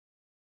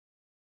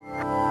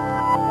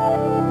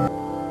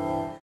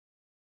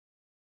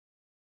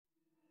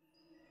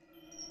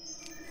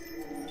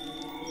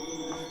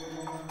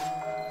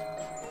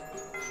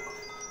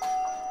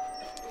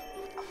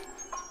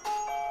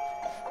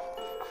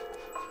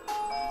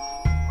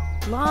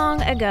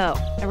Long ago,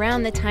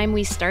 around the time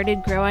we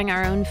started growing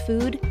our own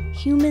food,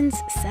 humans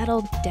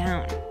settled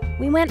down.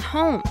 We went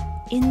home,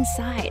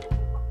 inside.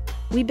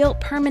 We built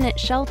permanent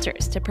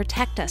shelters to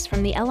protect us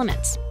from the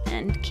elements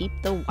and keep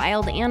the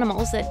wild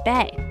animals at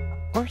bay.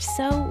 Or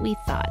so we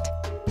thought.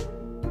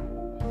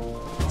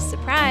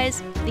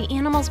 Surprise, the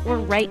animals were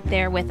right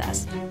there with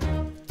us.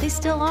 They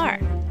still are.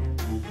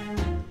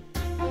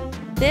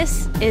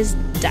 This is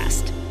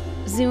dust.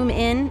 Zoom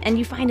in and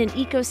you find an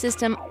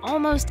ecosystem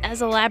almost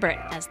as elaborate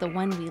as the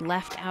one we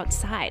left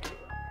outside,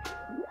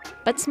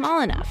 but small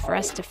enough for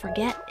us to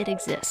forget it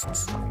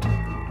exists.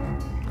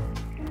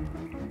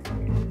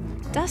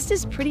 Dust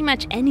is pretty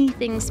much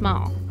anything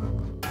small.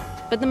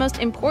 But the most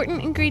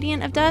important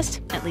ingredient of dust,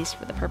 at least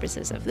for the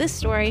purposes of this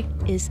story,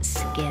 is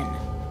skin.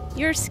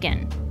 Your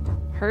skin.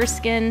 Her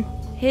skin.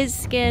 His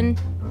skin.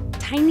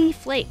 Tiny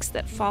flakes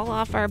that fall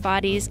off our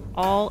bodies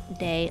all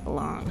day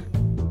long.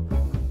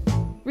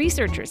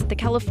 Researchers at the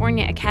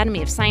California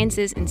Academy of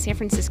Sciences in San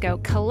Francisco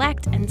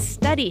collect and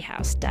study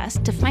house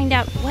dust to find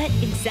out what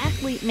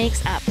exactly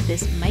makes up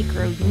this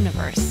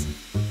micro-universe.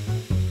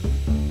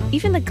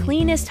 Even the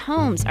cleanest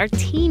homes are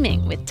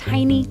teeming with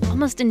tiny,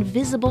 almost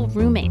invisible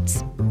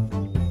roommates.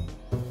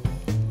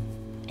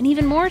 And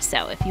even more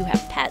so if you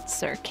have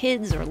pets or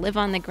kids or live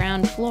on the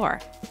ground floor.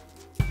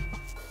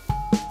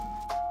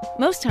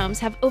 Most homes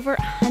have over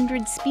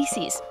 100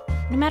 species,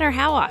 no matter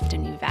how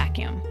often you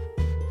vacuum.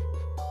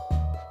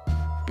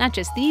 Not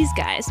just these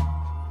guys,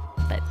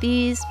 but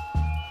these,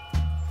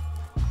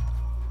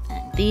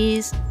 and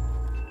these,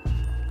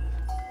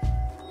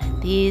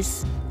 and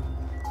these.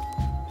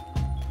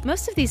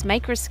 Most of these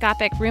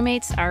microscopic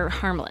roommates are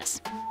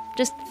harmless,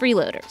 just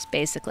freeloaders,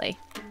 basically.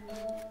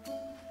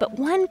 But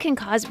one can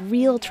cause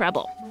real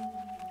trouble: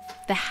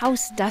 the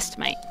house dust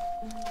mite.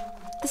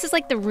 This is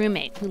like the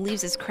roommate who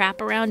leaves his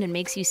crap around and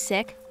makes you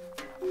sick.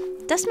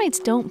 Dust mites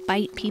don't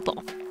bite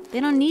people.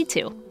 They don't need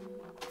to.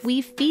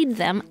 We feed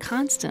them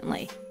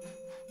constantly.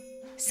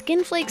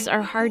 Skin flakes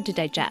are hard to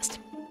digest.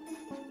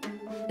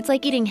 It's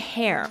like eating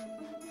hair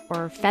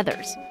or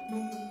feathers.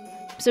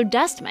 So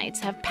dust mites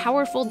have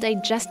powerful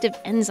digestive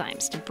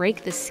enzymes to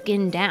break the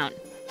skin down.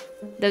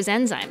 Those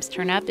enzymes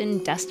turn up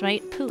in dust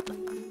mite poop.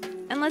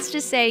 And let's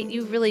just say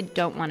you really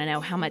don't want to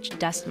know how much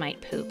dust mite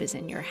poop is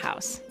in your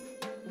house.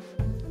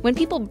 When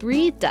people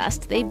breathe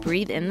dust, they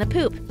breathe in the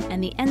poop,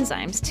 and the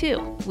enzymes too,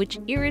 which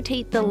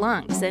irritate the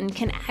lungs and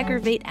can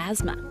aggravate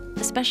asthma,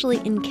 especially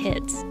in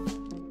kids.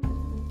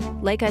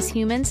 Like us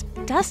humans,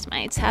 dust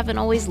mites haven't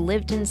always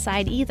lived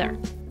inside either.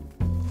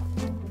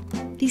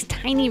 These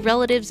tiny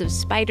relatives of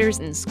spiders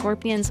and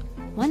scorpions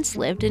once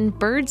lived in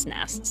birds'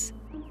 nests.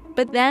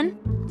 But then,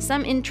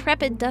 some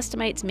intrepid dust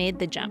mites made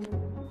the jump,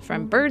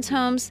 from birds'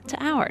 homes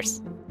to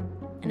ours.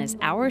 And as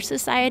our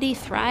society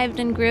thrived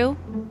and grew,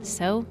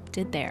 so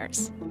did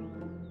theirs.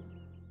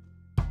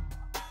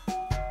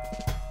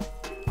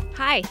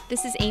 Hi,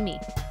 this is Amy.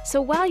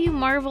 So while you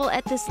marvel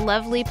at this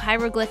lovely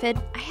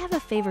pyroglyphid, I have a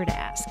favor to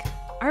ask.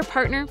 Our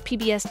partner,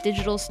 PBS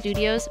Digital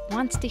Studios,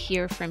 wants to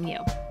hear from you.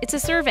 It's a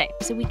survey,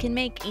 so we can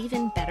make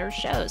even better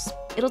shows.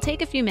 It'll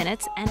take a few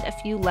minutes, and a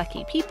few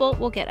lucky people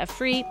will get a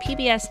free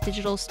PBS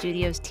Digital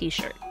Studios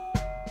t-shirt.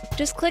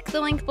 Just click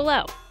the link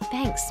below.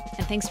 Thanks,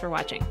 and thanks for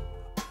watching.